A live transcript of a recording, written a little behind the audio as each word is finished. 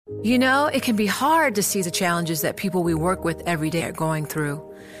You know, it can be hard to see the challenges that people we work with every day are going through.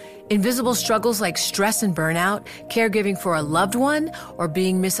 Invisible struggles like stress and burnout, caregiving for a loved one, or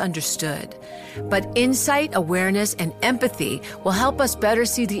being misunderstood. But insight, awareness, and empathy will help us better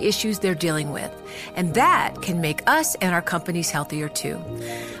see the issues they're dealing with. And that can make us and our companies healthier too.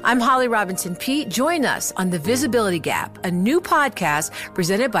 I'm Holly Robinson Peete. Join us on The Visibility Gap, a new podcast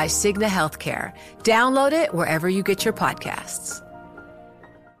presented by Cigna Healthcare. Download it wherever you get your podcasts.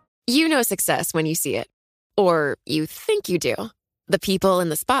 You know success when you see it. Or you think you do. The people in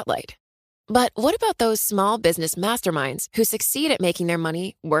the spotlight. But what about those small business masterminds who succeed at making their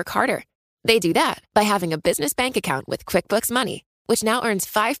money work harder? They do that by having a business bank account with QuickBooks Money, which now earns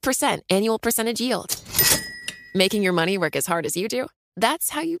 5% annual percentage yield. Making your money work as hard as you do?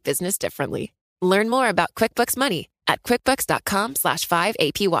 That's how you business differently. Learn more about QuickBooks Money at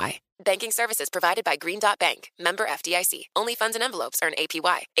quickbooks.com/5APY. Banking services provided by Green Dot Bank. Member FDIC. Only funds and envelopes earn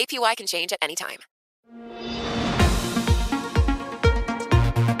APY. APY can change at any time.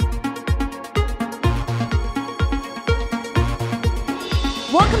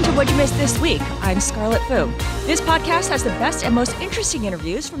 Welcome to What You Missed This Week. I'm Scarlett Fu. This podcast has the best and most interesting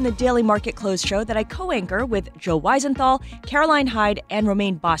interviews from the Daily Market Close show that I co-anchor with Joe Weisenthal, Caroline Hyde, and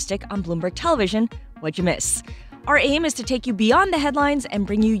Romaine Bostick on Bloomberg Television, What You Miss. Our aim is to take you beyond the headlines and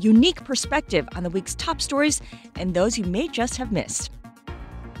bring you unique perspective on the week's top stories and those you may just have missed.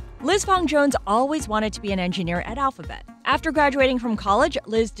 Liz Fong Jones always wanted to be an engineer at Alphabet. After graduating from college,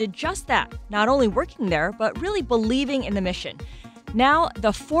 Liz did just that, not only working there, but really believing in the mission. Now,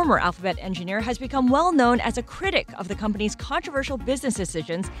 the former Alphabet engineer has become well known as a critic of the company's controversial business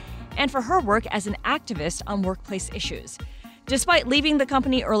decisions and for her work as an activist on workplace issues. Despite leaving the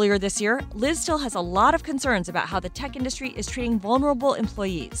company earlier this year, Liz still has a lot of concerns about how the tech industry is treating vulnerable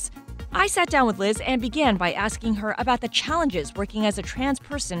employees. I sat down with Liz and began by asking her about the challenges working as a trans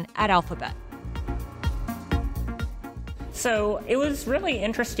person at Alphabet. So it was really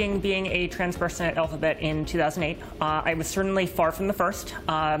interesting being a trans person at Alphabet in 2008. I was certainly far from the first.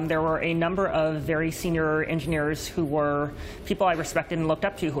 There were a number of very senior engineers who were people I respected and looked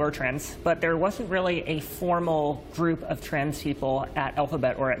up to who were trans, but there wasn't really a formal group of trans people at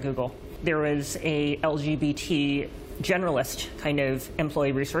Alphabet or at Google. There was a LGBT generalist kind of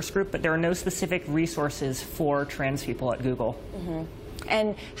employee resource group, but there are no specific resources for trans people at Google. Mm-hmm.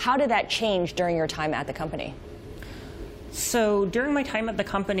 And how did that change during your time at the company? So during my time at the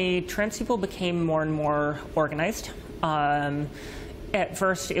company, trans people became more and more organized. At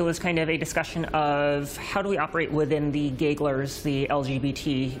first, it was kind of a discussion of how do we operate within the Gayglers, the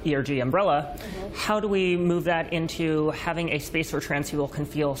LGBT ERG umbrella? Mm-hmm. How do we move that into having a space where trans people can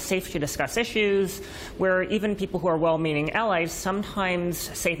feel safe to discuss issues, where even people who are well-meaning allies sometimes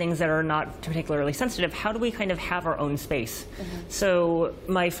say things that are not particularly sensitive? How do we kind of have our own space? Mm-hmm. So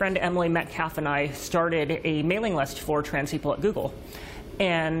my friend Emily Metcalf and I started a mailing list for trans people at Google.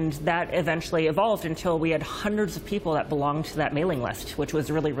 And that eventually evolved until we had hundreds of people that belonged to that mailing list, which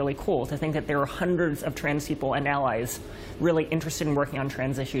was really, really cool to think that there were hundreds of trans people and allies really interested in working on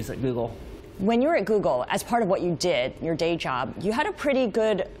trans issues at Google. When you were at Google, as part of what you did, your day job, you had a pretty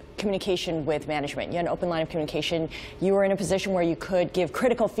good communication with management. You had an open line of communication. You were in a position where you could give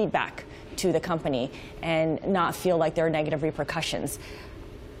critical feedback to the company and not feel like there are negative repercussions.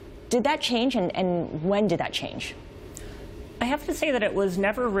 Did that change, and when did that change? I have to say that it was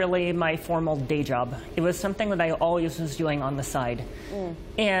never really my formal day job. It was something that I always was doing on the side.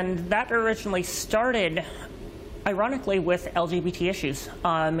 And that originally started, ironically, with LGBT issues.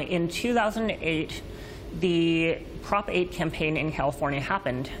 In 2008, the Prop 8 campaign in California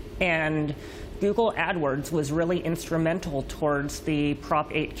happened, and Google AdWords was really instrumental towards the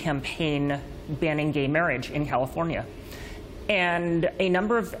Prop 8 campaign banning gay marriage in California. And a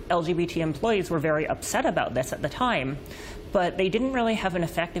number of LGBT employees were very upset about this at the time, but they didn't really have an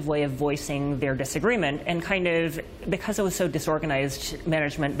effective way of voicing their disagreement, and kind of, because it was so disorganized,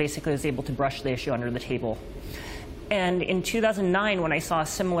 management basically was able to brush the issue under the table. And in 2009, when I saw a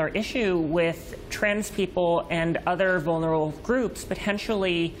similar issue with trans people and other vulnerable groups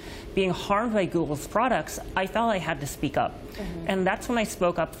potentially being harmed by Google's products, I felt I had to speak up. Mm-hmm. And that's when I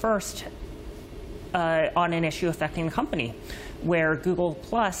spoke up first on an issue affecting the company, where Google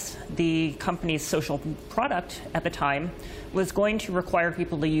Plus, the company's social product at the time, was going to require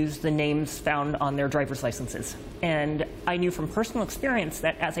people to use the names found on their driver's licenses. And I knew from personal experience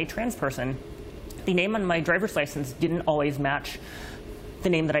that as a trans person, the name on my driver's license didn't always match the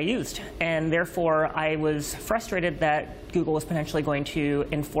name that I used. And therefore, I was frustrated that Google was potentially going to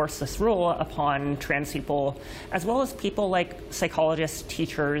enforce this rule upon trans people, as well as people like psychologists,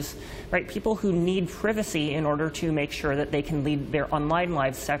 teachers, right? People who need privacy in order to make sure that they can lead their online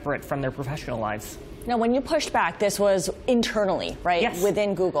lives separate from their professional lives. Now, when you pushed back, this was internally, right? Yes.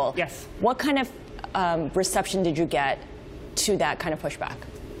 Within Google. Yes. What kind of reception did you get to that kind of pushback?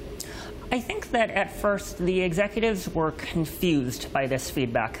 I think that at first the executives were confused by this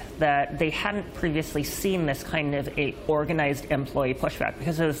feedback, that they hadn't previously seen this kind of a organized employee pushback,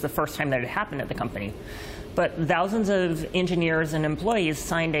 because it was the first time that it happened at the company. But thousands of engineers and employees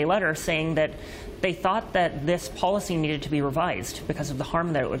signed a letter saying that they thought that this policy needed to be revised because of the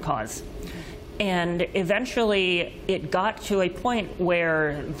harm that it would cause. And eventually, it got to a point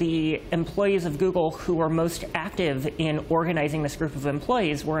where the employees of Google who were most active in organizing this group of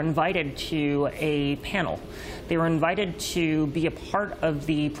employees were invited to a panel. They were invited to be a part of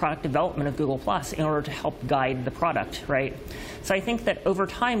the product development of Google Plus in order to help guide the product, right? So I think that over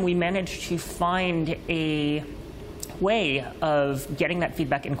time, we managed to find a way of getting that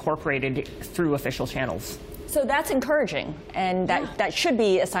feedback incorporated through official channels. So that's encouraging, and that should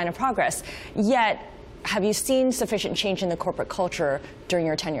be a sign of progress. Yet, have you seen sufficient change in the corporate culture during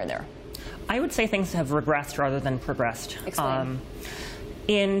your tenure there? I would say things have regressed rather than progressed. Explain.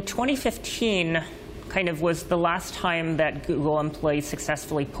 In 2015, kind of was the last time that Google employees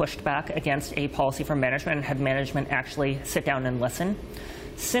successfully pushed back against a policy from management and had management actually sit down and listen.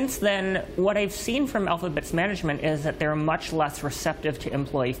 Since then, what I've seen from Alphabet's management is that they're much less receptive to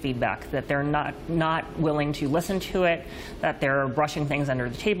employee feedback, that they're not willing to listen to it, that they're brushing things under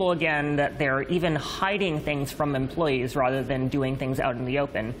the table again, that they're even hiding things from employees rather than doing things out in the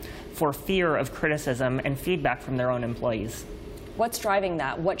open for fear of criticism and feedback from their own employees. What's driving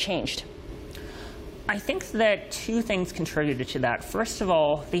that? What changed? I think that two things contributed to that. First of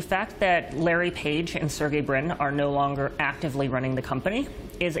all, the fact that Larry Page and Sergey Brin are no longer actively running the company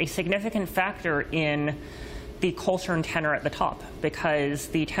is a significant factor in the culture and tenor at the top, because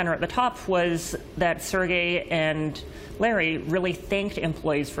the tenor at the top was that Sergey and Larry really thanked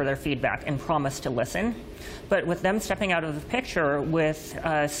employees for their feedback and promised to listen. But with them stepping out of the picture, with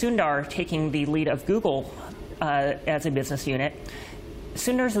Sundar taking the lead of Google as a business unit,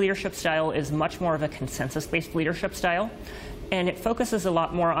 Sundar's leadership style is much more of a consensus-based leadership style, and it focuses a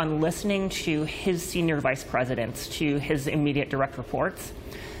lot more on listening to his senior vice presidents, to his immediate direct reports.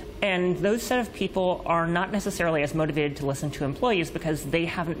 And those set of people are not necessarily as motivated to listen to employees because they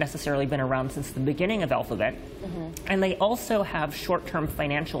haven't necessarily been around since the beginning of Alphabet. And they also have short-term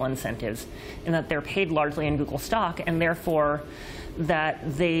financial incentives in that they're paid largely in Google stock, and therefore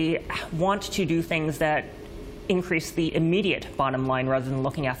that they want to do things that increase the immediate bottom line rather than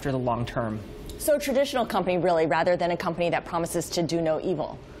looking after the long term. So a traditional company, really, rather than a company that promises to do no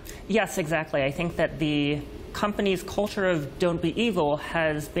evil. Yes, exactly. I think that the company's culture of don't be evil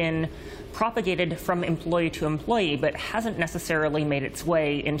has been propagated from employee to employee, but hasn't necessarily made its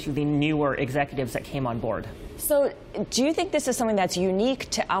way into the newer executives that came on board. So do you think this is something that's unique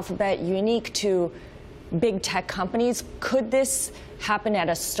to Alphabet, unique to big tech companies? Could this happen at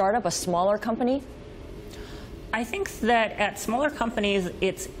a startup, a smaller company? I think that at smaller companies,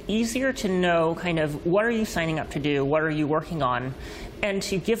 it's easier to know kind of what are you signing up to do, what are you working on, and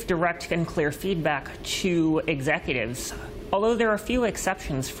to give direct and clear feedback to executives. Although there are a few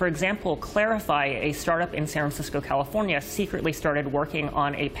exceptions. For example, Clarify, a startup in San Francisco, California, secretly started working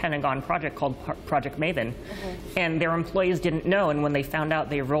on a Pentagon project called Project Maven. And their employees didn't know, and when they found out,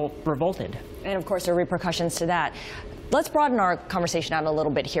 they revolted. And of course, there are repercussions to that. Let's broaden our conversation out a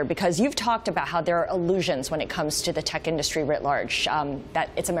little bit here, because you've talked about how there are illusions when it comes to the tech industry writ large, that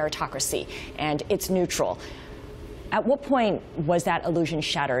it's a meritocracy and it's neutral. At what point was that illusion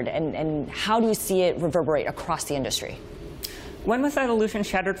shattered, and how do you see it reverberate across the industry? When was that illusion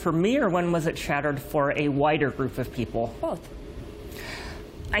shattered for me, or when was it shattered for a wider group of people? Both.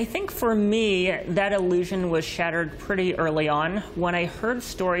 I think for me, that illusion was shattered pretty early on when I heard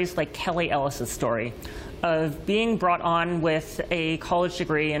stories like Kelly Ellis's story of being brought on with a college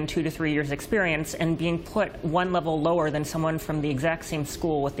degree and 2 to 3 years experience and being put one level lower than someone from the exact same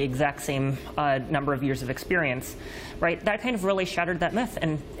school with the exact same number of years of experience, right? That kind of really shattered that myth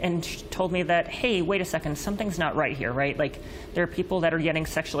and told me that, hey, wait a second, something's not right here, right? Like, there are people that are getting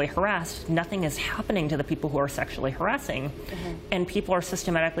sexually harassed. Nothing is happening to the people who are sexually harassing. And people are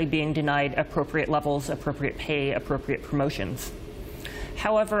systematically being denied appropriate levels, appropriate pay, appropriate promotions.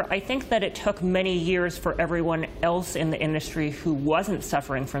 However, I think that it took many years for everyone else in the industry who wasn't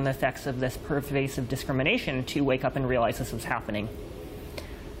suffering from the effects of this pervasive discrimination to wake up and realize this was happening.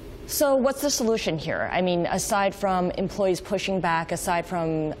 So what's the solution here? I mean, aside from employees pushing back, aside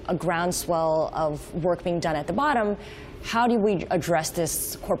from a groundswell of work being done at the bottom, how do we address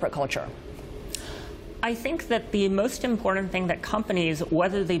this corporate culture? I think that the most important thing that companies,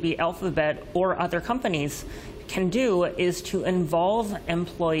 whether they be Alphabet or other companies, can do is to involve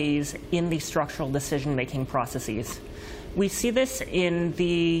employees in the structural decision-making processes. We see this in the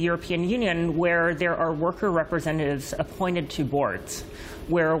European Union, where there are worker representatives appointed to boards,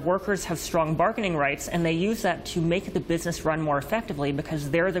 where workers have strong bargaining rights, and they use that to make the business run more effectively because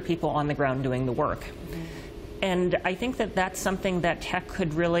they're the people on the ground doing the work. Mm-hmm. And I think that that's something that tech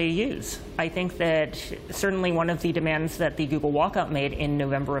could really use. I think that certainly one of the demands that the Google walkout made in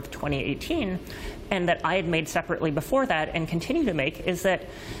November of 2018, and that I had made separately before that and continue to make, is that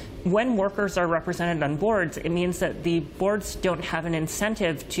when workers are represented on boards, it means that the boards don't have an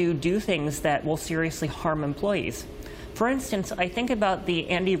incentive to do things that will seriously harm employees. For instance, I think about the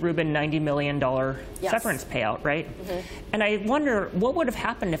Andy Rubin $90 million severance payout, right? Mm-hmm. And I wonder what would have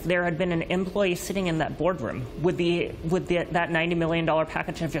happened if there had been an employee sitting in that boardroom. Would that $90 million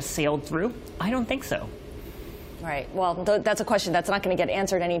package have just sailed through? I don't think so. Right. Well, that's a question that's not going to get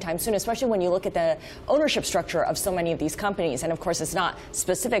answered anytime soon, especially when you look at the ownership structure of so many of these companies. And of course, it's not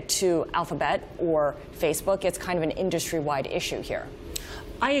specific to Alphabet or Facebook. It's kind of an industry-wide issue here.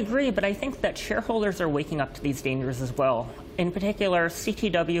 I agree, but I think that shareholders are waking up to these dangers as well. In particular,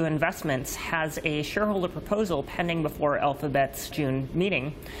 CTW Investments has a shareholder proposal pending before Alphabet's June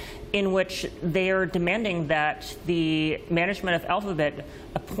meeting, in which they are demanding that the management of Alphabet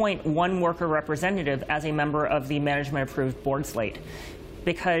appoint one worker representative as a member of the management-approved board slate.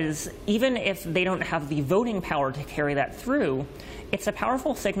 Because even if they don't have the voting power to carry that through, it's a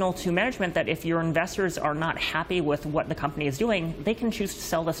powerful signal to management that if your investors are not happy with what the company is doing, they can choose to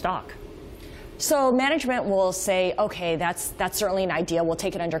sell the stock. So management will say, okay, that's certainly an idea. We'll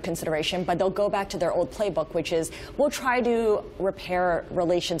take it under consideration. But they'll go back to their old playbook, which is we'll try to repair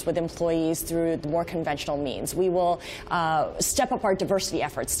relations with employees through the more conventional means. We will step up our diversity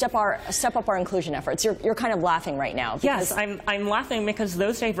efforts, step up our inclusion efforts. You're kind of laughing right now. Yes, I'm laughing because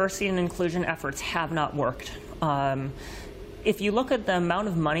those diversity and inclusion efforts have not worked. If you look at the amount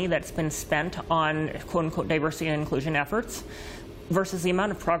of money that's been spent on quote-unquote diversity and inclusion efforts versus the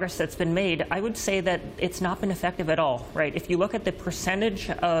amount of progress that's been made, I would say that it's not been effective at all, right? If you look at the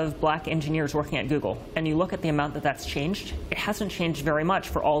percentage of black engineers working at Google and you look at the amount that's changed, it hasn't changed very much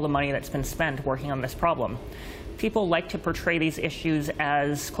for all the money that's been spent working on this problem. People like to portray these issues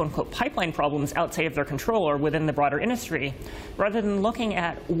as quote-unquote pipeline problems outside of their control or within the broader industry, rather than looking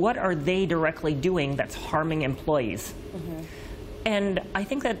at what are they directly doing that's harming employees. Mm-hmm. And I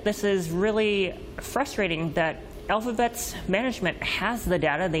think that this is really frustrating that Alphabet's management has the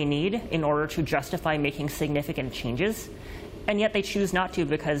data they need in order to justify making significant changes, and yet they choose not to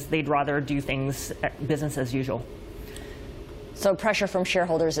because they'd rather do things business as usual. So pressure from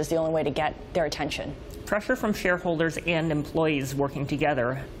shareholders is the only way to get their attention. Pressure from shareholders and employees working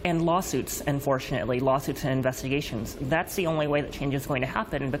together, and lawsuits, unfortunately, lawsuits and investigations. That's the only way that change is going to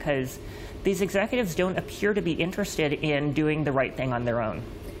happen because these executives don't appear to be interested in doing the right thing on their own.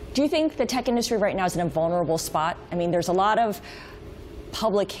 Do you think the tech industry right now is in a vulnerable spot? I mean, there's a lot of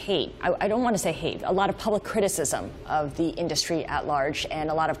public hate. I don't want to say hate, a lot of public criticism of the industry at large and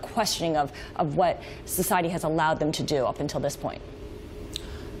a lot of questioning of what society has allowed them to do up until this point.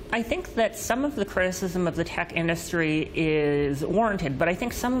 I think that some of the criticism of the tech industry is warranted, but I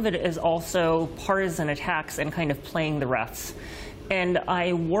think some of it is also partisan attacks and kind of playing the refs. And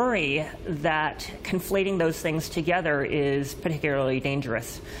I worry that conflating those things together is particularly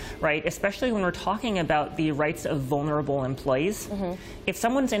dangerous, right? Especially when we're talking about the rights of vulnerable employees. Mm-hmm. If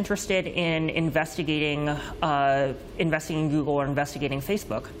someone's interested in investigating Google or investigating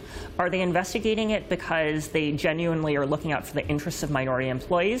Facebook, are they investigating it because they genuinely are looking out for the interests of minority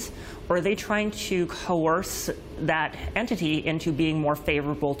employees, or are they trying to coerce that entity into being more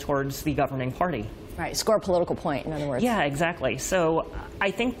favorable towards the governing party? Right, score a political point, in other words. Yeah, exactly. So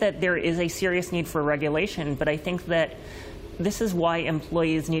I think that there is a serious need for regulation, but I think that this is why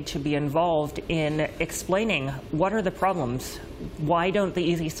employees need to be involved in explaining what are the problems, why don't the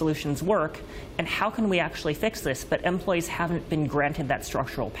easy solutions work, and how can we actually fix this? But employees haven't been granted that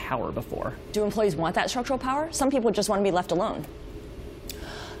structural power before. Do employees want that structural power? Some people just want to be left alone.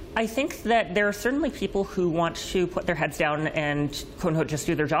 I think that there are certainly people who want to put their heads down and, quote unquote, just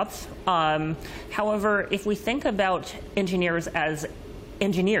do their jobs. However, if we think about engineers as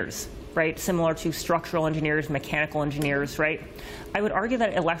engineers, right, similar to structural engineers, mechanical engineers, right, I would argue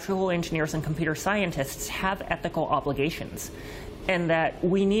that electrical engineers and computer scientists have ethical obligations. and that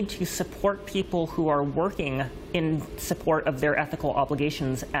we need to support people who are working in support of their ethical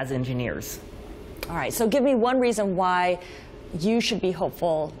obligations as engineers. All right, so give me one reason why you should be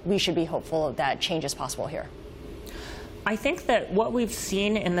hopeful, we should be hopeful that change is possible here. I think that what we've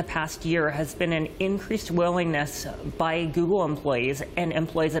seen in the past year has been an increased willingness by Google employees and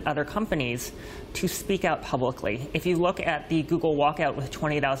employees at other companies to speak out publicly. If you look at the Google walkout with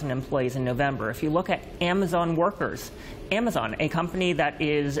 20,000 employees in November, if you look at Amazon workers, Amazon, a company that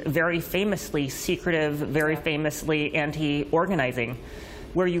is very famously secretive, very famously anti-organizing,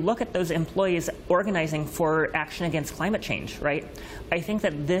 where you look at those employees organizing for action against climate change, right? I think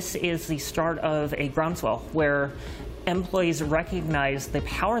that this is the start of a groundswell where employees recognize the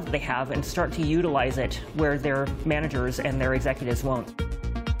power that they have and start to utilize it where their managers and their executives won't.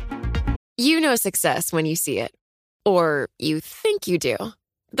 You know success when you see it. Or you think you do.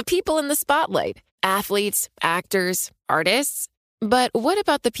 The people in the spotlight. Athletes, actors, artists. But what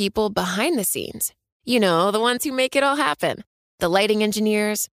about the people behind the scenes? You know, the ones who make it all happen. The lighting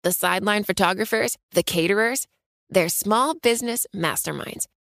engineers, the sideline photographers, the caterers. They're small business masterminds.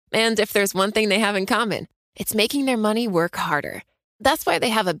 And if there's one thing they have in common, it's making their money work harder. That's why they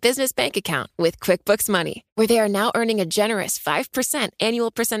have a business bank account with QuickBooks Money, where they are now earning a generous 5%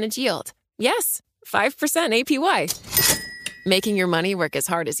 annual percentage yield. Yes, 5% APY. Making your money work as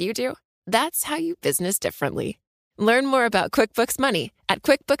hard as you do? That's how you business differently. Learn more about QuickBooks Money at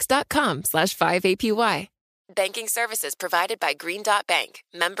quickbooks.com/5APY. Banking services provided by Green Dot Bank,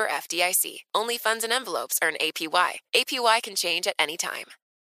 member FDIC. Only funds and envelopes earn APY. APY can change at any time.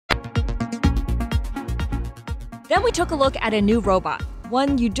 Then we took a look at a new robot,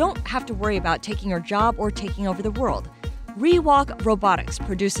 one you don't have to worry about taking your job or taking over the world. Rewalk Robotics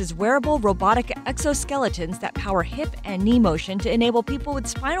produces wearable robotic exoskeletons that power hip and knee motion to enable people with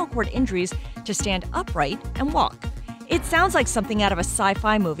spinal cord injuries to stand upright and walk. It sounds like something out of a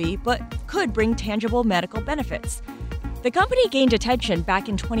sci-fi movie, but could bring tangible medical benefits. The company gained attention back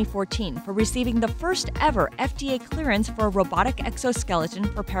in 2014 for receiving the first ever FDA clearance for a robotic exoskeleton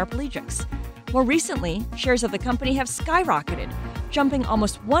for paraplegics. More recently, shares of the company have skyrocketed, jumping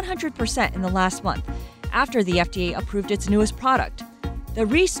almost 100% in the last month, after the FDA approved its newest product. The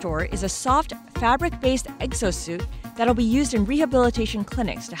Restore is a soft, fabric-based exosuit that'll be used in rehabilitation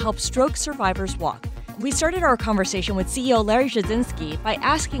clinics to help stroke survivors walk. We started our conversation with CEO Larry Jasinski by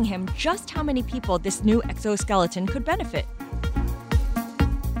asking him just how many people this new exoskeleton could benefit.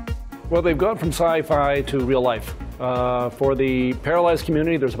 Well, they've gone from sci-fi to real life. For the paralyzed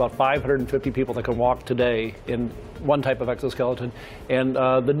community, there's about 550 people that can walk today in one type of exoskeleton. And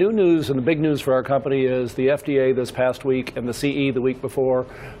the new news and the big news for our company is the FDA this past week and the CE the week before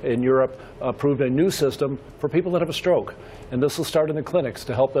in Europe approved a new system for people that have a stroke. And this will start in the clinics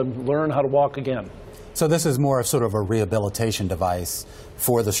to help them learn how to walk again. So this is more of sort of a rehabilitation device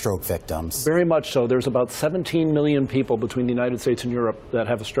for the stroke victims. Very much so. There's about 17 million people between the United States and Europe that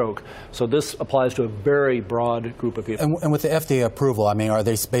have a stroke. So this applies to a very broad group of people. And with the FDA approval, I mean, are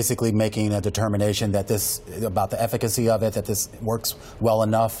they basically making a determination that about the efficacy of it, that this works well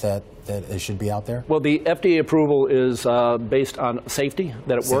enough that it should be out there? Well, the FDA approval is based on safety,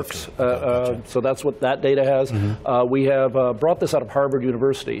 that it works. Gotcha. So that's what that data has. Mm-hmm. We have brought this out of Harvard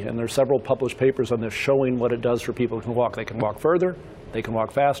University, and there's several published papers on this showing what it does for people who can walk. They can walk further, they can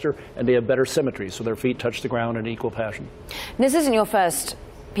walk faster, and they have better symmetry, so their feet touch the ground in equal fashion. This isn't your first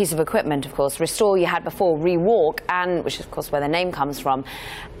piece of equipment, of course. Restore you had before, Rewalk, and which is, of course, where the name comes from.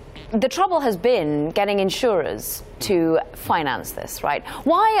 The trouble has been getting insurers to finance this, right?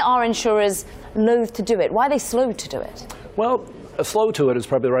 Why are insurers loath to do it? Why are they slow to do it? Well, slow to it is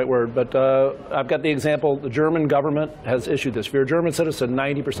probably the right word, but I've got the example. The German government has issued this. If you're a German citizen,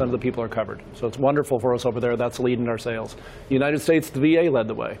 90% of the people are covered. So it's wonderful for us over there. That's leading our sales. The United States, the VA led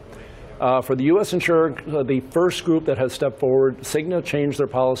the way. For the U.S. insurer, the first group that has stepped forward, Cigna changed their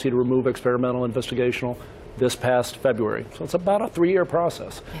policy to remove experimental investigational this past February. So it's about a 3-year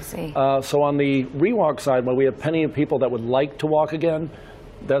process. I see. So on the Rewalk side, while we have plenty of people that would like to walk again,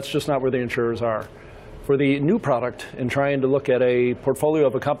 that's just not where the insurers are. For the new product, in trying to look at a portfolio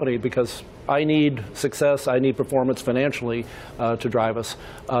of a company, because I need success, I need performance financially to drive us,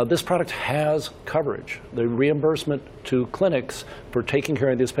 this product has coverage. The reimbursement to clinics for taking care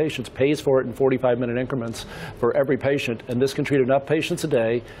of these patients pays for it in 45-minute increments for every patient, and this can treat enough patients a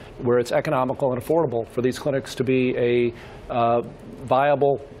day where it's economical and affordable for these clinics to be a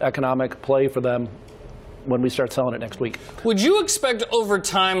viable economic play for them when we start selling it next week. Would you expect over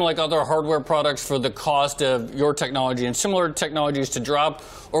time, like other hardware products, for the cost of your technology and similar technologies to drop?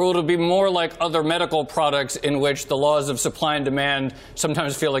 Or will it be more like other medical products in which the laws of supply and demand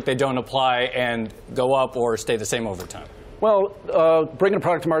sometimes feel like they don't apply and go up or stay the same over time? Well, bringing a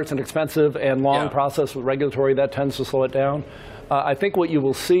product to market is an expensive and long process with regulatory. That tends to slow it down. I think what you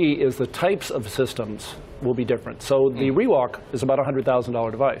will see is the types of systems will be different. So the ReWalk is about a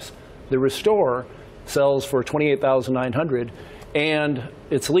 $100,000 device. The Restore sells for $28,900, and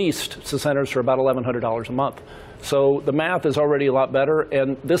it's leased to centers for about $1,100 a month. So the math is already a lot better,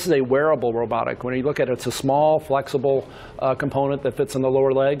 and this is a wearable robotic. When you look at it, it's a small, flexible component that fits in the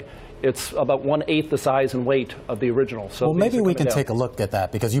lower leg. It's about 1/8 the size and weight of the original. So well, maybe we can take a look at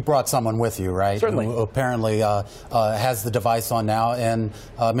that, because you brought someone with you, right? Certainly. Who apparently has the device on now, and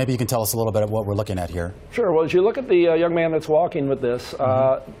maybe you can tell us a little bit of what we're looking at here. Sure. Well, as you look at the young man that's walking with this,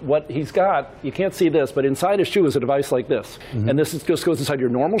 what he's got, you can't see this, but inside his shoe is a device like this. And this just goes inside your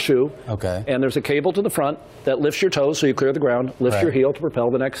normal shoe. Okay. And there's a cable to the front that lifts your toes so you clear the ground, lifts your heel to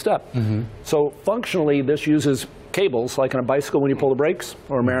propel the next step. So functionally, this uses cables, like on a bicycle when you pull the brakes,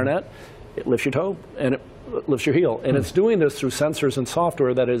 or a marionette. It lifts your toe and it lifts your heel. And it's doing this through sensors and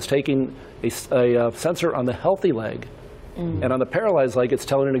software that is taking a sensor on the healthy leg, and on the paralyzed leg, it's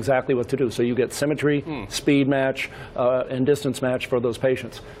telling it exactly what to do. So you get symmetry, speed match, and distance match for those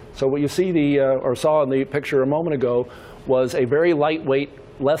patients. So what you see or saw in the picture a moment ago was a very lightweight,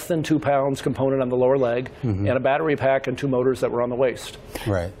 less than 2 pounds component on the lower leg, and a battery pack and 2 motors that were on the waist.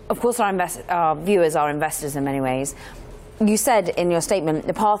 Right. Of course, our viewers are investors in many ways. You said in your statement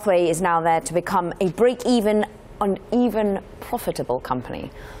the pathway is now there to become a break-even, uneven, profitable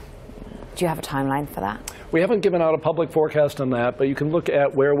company. Do you have a timeline for that? We haven't given out a public forecast on that, but you can look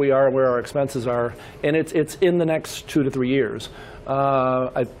at where we are and where our expenses are, and it's in the next 2 to 3 years.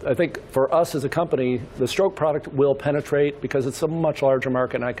 I think for us as a company, the stroke product will penetrate because it's a much larger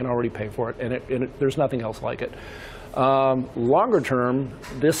market and I can already pay for it, and there's nothing else like it. Longer term,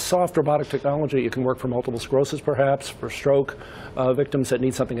 this soft robotic technology, it can work for multiple sclerosis perhaps, for stroke victims that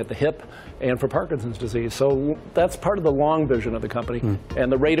need something at the hip, and for Parkinson's disease. So that's part of the long vision of the company, and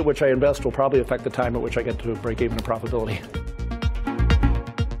the rate at which I invest will probably affect the time at which I get to break even in profitability.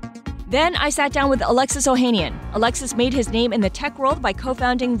 Then I sat down with Alexis Ohanian. Alexis made his name in the tech world by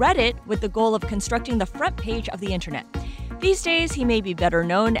co-founding Reddit with the goal of constructing the front page of the internet. These days, he may be better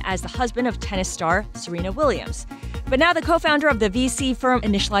known as the husband of tennis star Serena Williams. But now the co-founder of the VC firm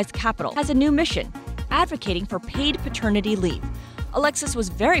Initialized Capital has a new mission, advocating for paid paternity leave. Alexis was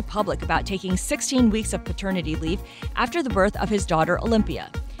very public about taking 16 weeks of paternity leave after the birth of his daughter Olympia.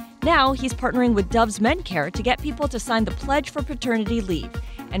 Now he's partnering with Dove's MenCare to get people to sign the Pledge for Paternity Leave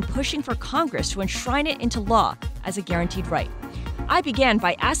and pushing for Congress to enshrine it into law as a guaranteed right. I began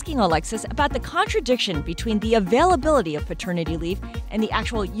by asking Alexis about the contradiction between the availability of paternity leave and the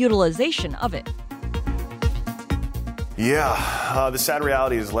actual utilization of it. Yeah, the sad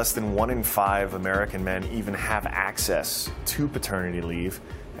reality is less than 1 in 5 American men even have access to paternity leave,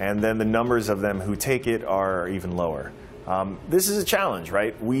 and then the numbers of them who take it are even lower. This is a challenge,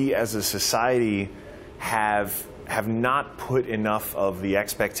 right? We as a society have not put enough of the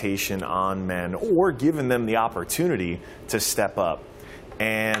expectation on men or given them the opportunity to step up.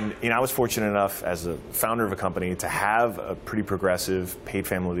 And I was fortunate enough as a founder of a company to have a pretty progressive paid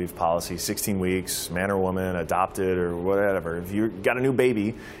family leave policy, 16 weeks, man or woman, adopted or whatever. If you got a new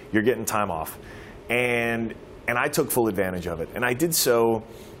baby, you're getting time off. And I took full advantage of it. And I did so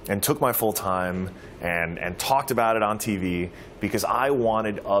and took my full time and talked about it on TV because I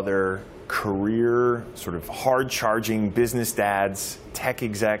wanted other career, sort of hard-charging business dads, tech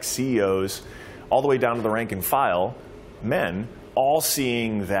execs, CEOs, all the way down to the rank and file, men, all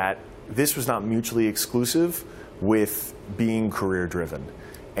seeing that this was not mutually exclusive with being career-driven.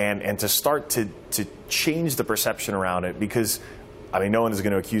 And to start to change the perception around it, because, I mean, no one is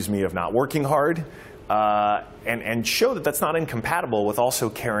going to accuse me of not working hard, and show that that's not incompatible with also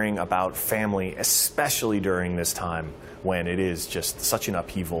caring about family, especially during this time when it is just such an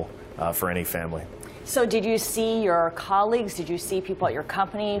upheaval for any family. So did you see your colleagues, did you see people at your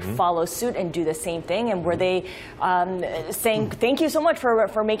company follow suit and do the same thing? And were they saying, thank you so much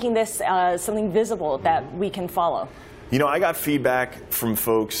for making this something visible that we can follow? I got feedback from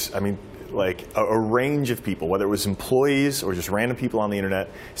folks, like a range of people, whether it was employees or just random people on the internet,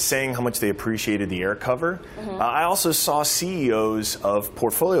 saying how much they appreciated the air cover. I also saw CEOs of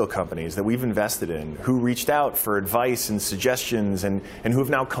portfolio companies that we've invested in who reached out for advice and suggestions and who have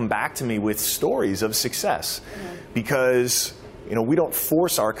now come back to me with stories of success. Because we don't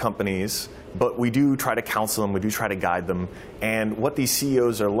force our companies, but we do try to counsel them, we do try to guide them. And what these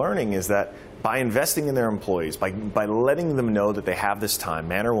CEOs are learning is that by investing in their employees, by letting them know that they have this time,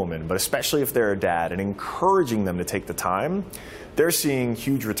 man or woman, but especially if they're a dad, and encouraging them to take the time, they're seeing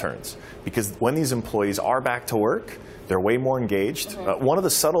huge returns. Because when these employees are back to work, They're way more engaged. One of the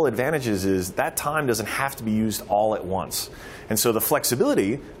subtle advantages is that time doesn't have to be used all at once. And so the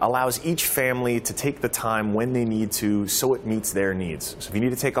flexibility allows each family to take the time when they need to so it meets their needs. So if you need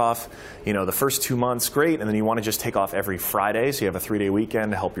to take off, the first 2 months, great, and then you want to just take off every Friday, so you have a 3-day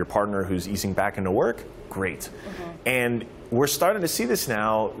weekend to help your partner who's easing back into work, great. And we're starting to see this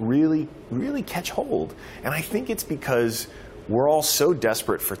now really, really catch hold. And I think it's because we're all so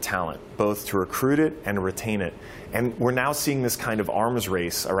desperate for talent, both to recruit it and retain it. And we're now seeing this kind of arms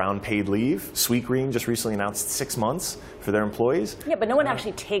race around paid leave. Sweetgreen just recently announced 6 months for their employees. Yeah, but no one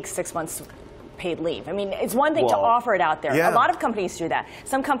actually takes 6 months paid leave. I mean, it's one thing to offer it out there. Yeah. A lot of companies do that.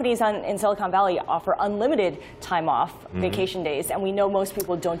 Some companies in Silicon Valley offer unlimited time off, vacation days, and we know most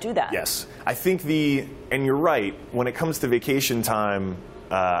people don't do that. Yes. I think and you're right, when it comes to vacation time,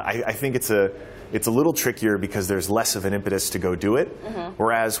 I think it's a little trickier because there's less of an impetus to go do it.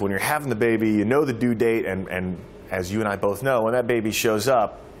 Whereas when you're having the baby, you know the due date, and as you and I both know, when that baby shows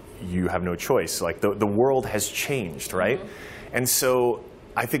up, you have no choice. Like the world has changed, right? And so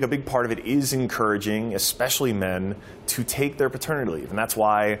I think a big part of it is encouraging, especially men, to take their paternity leave. And that's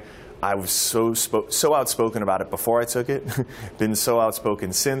why I was so outspoken about it before I took it, been so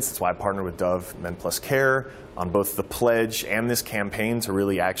outspoken since. That's why I partnered with Dove Men Plus Care on both the pledge and this campaign to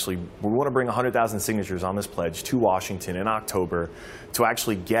really we want to bring 100,000 signatures on this pledge to Washington in October to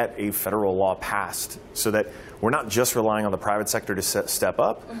actually get a federal law passed so that we're not just relying on the private sector to step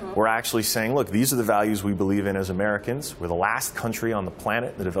up. We're actually saying, look, these are the values we believe in as Americans. We're the last country on the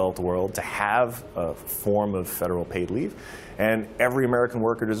planet, the developed world, to have a form of federal paid leave. And every American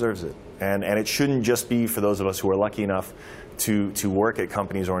worker deserves it. And it shouldn't just be for those of us who are lucky enough to work at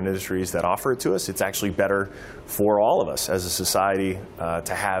companies or industries that offer it to us. It's actually better for all of us as a society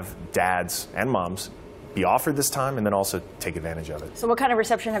to have dads and moms be offered this time and then also take advantage of it. So what kind of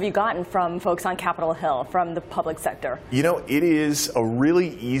reception have you gotten from folks on Capitol Hill, from the public sector? It is a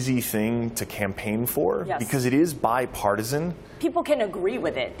really easy thing to campaign for because it is bipartisan. People can agree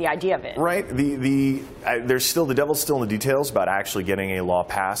with it, the idea of it. Right. There's the devil's still in the details about actually getting a law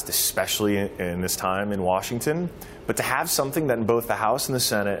passed, especially in this time in Washington. But to have something that in both the House and the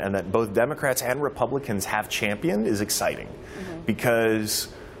Senate and that both Democrats and Republicans have championed is exciting. Because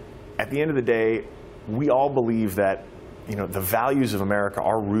at the end of the day, we all believe that the values of America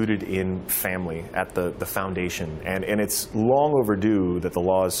are rooted in family at the foundation. And it's long overdue that the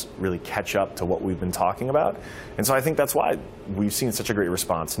laws really catch up to what we've been talking about. And so I think that's why we've seen such a great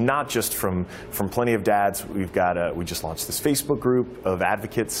response, not just from plenty of dads. We just launched this Facebook group of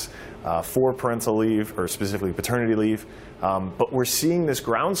advocates for parental leave, or specifically paternity leave. But we're seeing this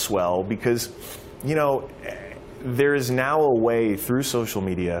groundswell because, there is now a way through social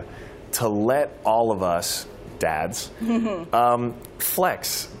media to let all of us, dads,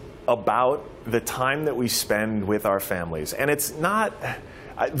 flex about the time that we spend with our families. And it's not,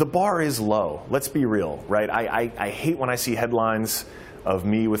 the bar is low. Let's be real, right? I hate when I see headlines of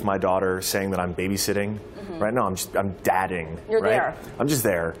me with my daughter saying that I'm babysitting. Right? No, I'm dadding. You're right? there. I'm just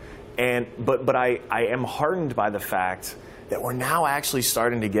there. But I am heartened by the fact that we're now actually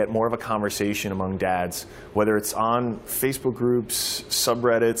starting to get more of a conversation among dads, whether it's on Facebook groups,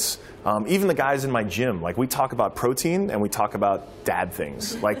 subreddits, even the guys in my gym. Like, we talk about protein and we talk about dad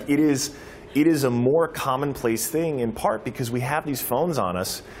things. Like, it is a more commonplace thing, in part because we have these phones on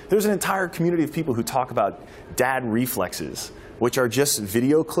us. There's an entire community of people who talk about dad reflexes, which are just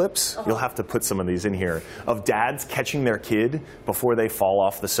video clips. You'll have to put some of these in here, of dads catching their kid before they fall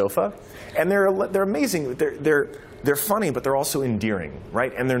off the sofa. And they're amazing. They're funny, but they're also endearing,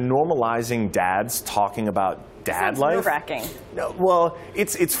 right? And they're normalizing dads talking about dad life. Nerve-wracking. No, well,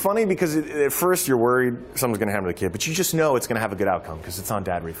 it's funny because at first you're worried something's going to happen to the kid, but you just know it's going to have a good outcome because it's on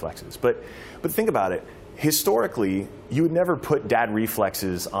dad reflexes. But think about it. Historically, you would never put dad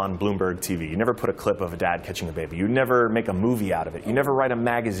reflexes on Bloomberg TV. You never put a clip of a dad catching a baby. You never make a movie out of it. You never write a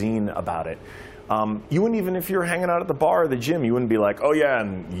magazine about it. You wouldn't even, if you were hanging out at the bar or the gym, you wouldn't be like, oh yeah,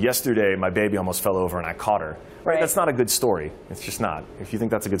 and yesterday my baby almost fell over and I caught her. Right? That's not a good story. It's just not. If you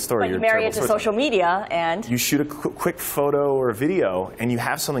think that's a good story, but you marry it to social media and you shoot a quick photo or video, and you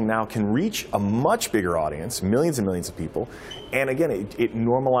have something now can reach a much bigger audience, millions and millions of people. And again, it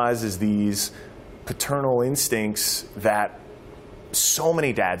normalizes these paternal instincts that so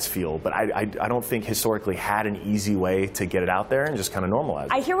many dads feel, but I don't think historically had an easy way to get it out there and just kind of normalize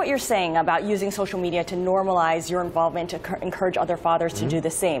it. I hear what you're saying about using social media to normalize your involvement, to encourage other fathers to do the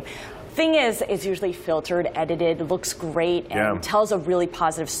same. Thing is, it's usually filtered, edited, looks great, and tells a really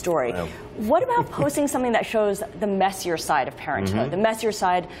positive story. Yeah. What about posting something that shows the messier side of parenthood, the messier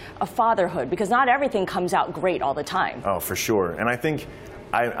side of fatherhood? Because not everything comes out great all the time. Oh, for sure. And I think,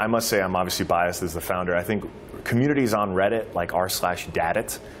 I must say I'm obviously biased as the founder. I think communities on Reddit, like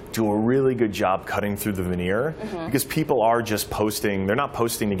r/Daddit, do a really good job cutting through the veneer because people are just posting. They're not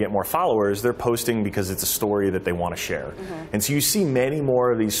posting to get more followers. They're posting because it's a story that they want to share. And so you see many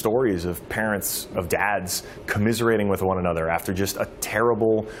more of these stories of parents, of dads commiserating with one another after just a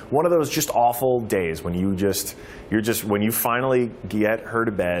terrible, one of those just awful days when when you finally get her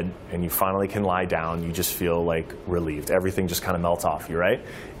to bed and you finally can lie down, you just feel like relieved. Everything just kind of melts off you, right?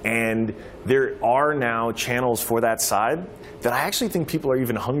 And there are now channels for that side that I actually think people are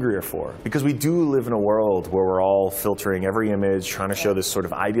even hungrier for, because we do live in a world where we're all filtering every image, trying to show this sort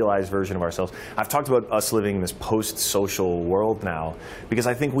of idealized version of ourselves. I've talked about us living in this post-social world now, because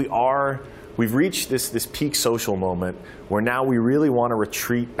I think we've reached this peak social moment where now we really want to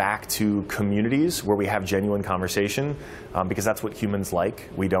retreat back to communities where we have genuine conversation, because that's what humans like.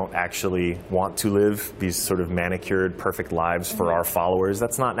 We don't actually want to live these sort of manicured, perfect lives for our followers.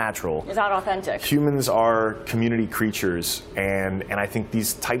 That's not natural. It's not authentic. Humans are community creatures, and I think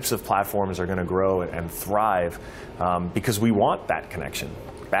these types of platforms are going to grow and thrive because we want that connection.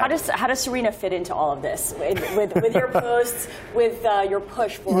 How does Serena fit into all of this with your posts, with your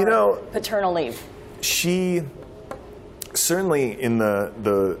push for paternal leave? She certainly, in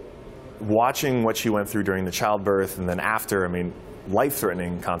the watching what she went through during the childbirth and then after, I mean,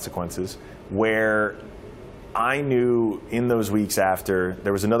 life-threatening consequences, where I knew in those weeks after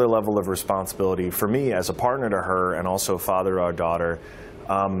there was another level of responsibility for me as a partner to her and also father to our daughter.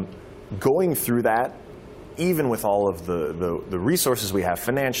 Going through that, even with all of the resources we have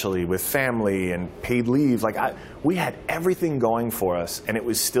financially, with family and paid leave, we had everything going for us, and it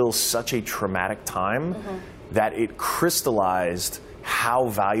was still such a traumatic time that it crystallized how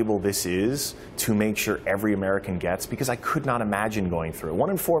valuable this is to make sure every American gets, because I could not imagine going through it.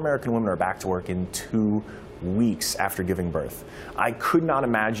 1 in 4 American women are back to work in 2 weeks after giving birth. I could not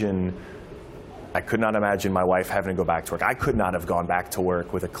imagine my wife having to go back to work. I could not have gone back to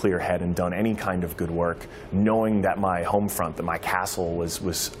work with a clear head and done any kind of good work, knowing that my home front, that my castle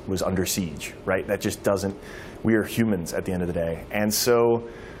was under siege, right? That just doesn't, we are humans at the end of the day. And so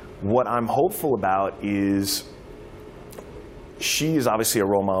what I'm hopeful about is, she is obviously a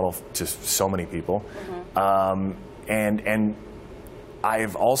role model to so many people. And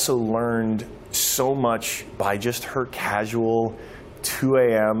I've also learned so much by just her casual 2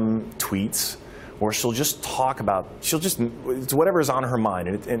 a.m. tweets, where she'll just talk about, it's whatever is on her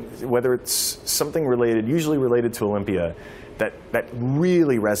mind, and whether it's something related, usually related to Olympia, that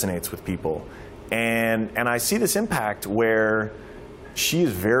really resonates with people. And I see this impact where she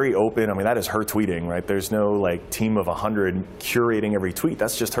is very open. I mean, that is her tweeting, right? There's no team of 100 curating every tweet.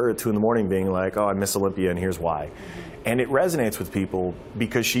 That's just her at 2 in the morning being like, oh, I miss Olympia and here's why. And it resonates with people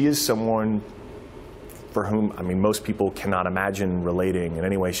because she is someone for whom, I mean, most people cannot imagine relating in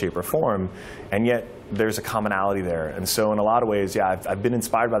any way, shape, or form, and yet there's a commonality there. And so in a lot of ways, yeah, I've been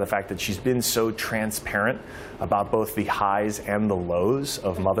inspired by the fact that she's been so transparent about both the highs and the lows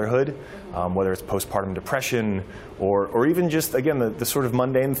of motherhood, whether it's postpartum depression or even just, again, the sort of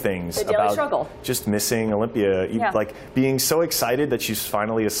mundane things the daily about struggle. Just missing Olympia, like being so excited that she's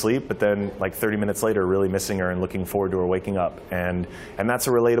finally asleep, but then 30 minutes later really missing her and looking forward to her waking up. And that's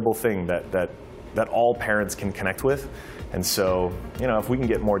a relatable thing that all parents can connect with. And so, if we can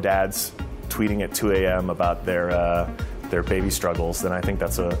get more dads tweeting at 2 a.m. about their baby struggles, then I think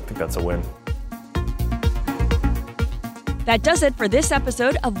that's a win. That does it for this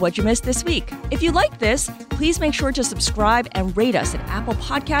episode of What You Missed This Week. If you like this, please make sure to subscribe and rate us at Apple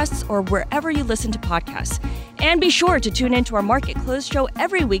Podcasts or wherever you listen to podcasts. And be sure to tune in to our Market Close show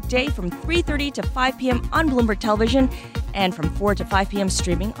every weekday from 3:30 to 5 p.m. on Bloomberg Television and from 4 to 5 p.m.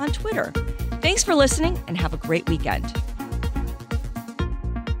 streaming on Twitter. Thanks for listening and have a great weekend.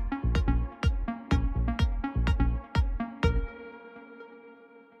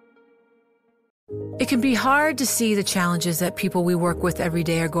 It can be hard to see the challenges that people we work with every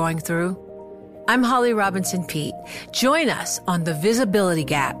day are going through. I'm Holly Robinson Peete. Join us on The Visibility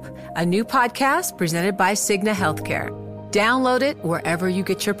Gap, a new podcast presented by Cigna Healthcare. Download it wherever you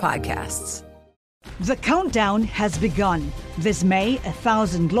get your podcasts. The countdown has begun. This May,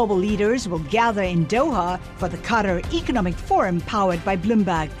 1,000 global leaders will gather in Doha for the Qatar Economic Forum powered by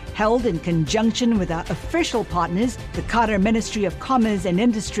Bloomberg, held in conjunction with our official partners, the Qatar Ministry of Commerce and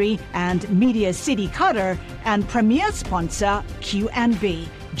Industry and Media City Qatar, and premier sponsor QNB.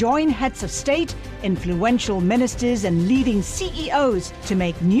 Join heads of state, influential ministers, and leading CEOs to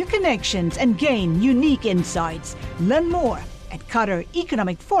make new connections and gain unique insights. Learn more at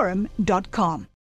QatarEconomicForum.com.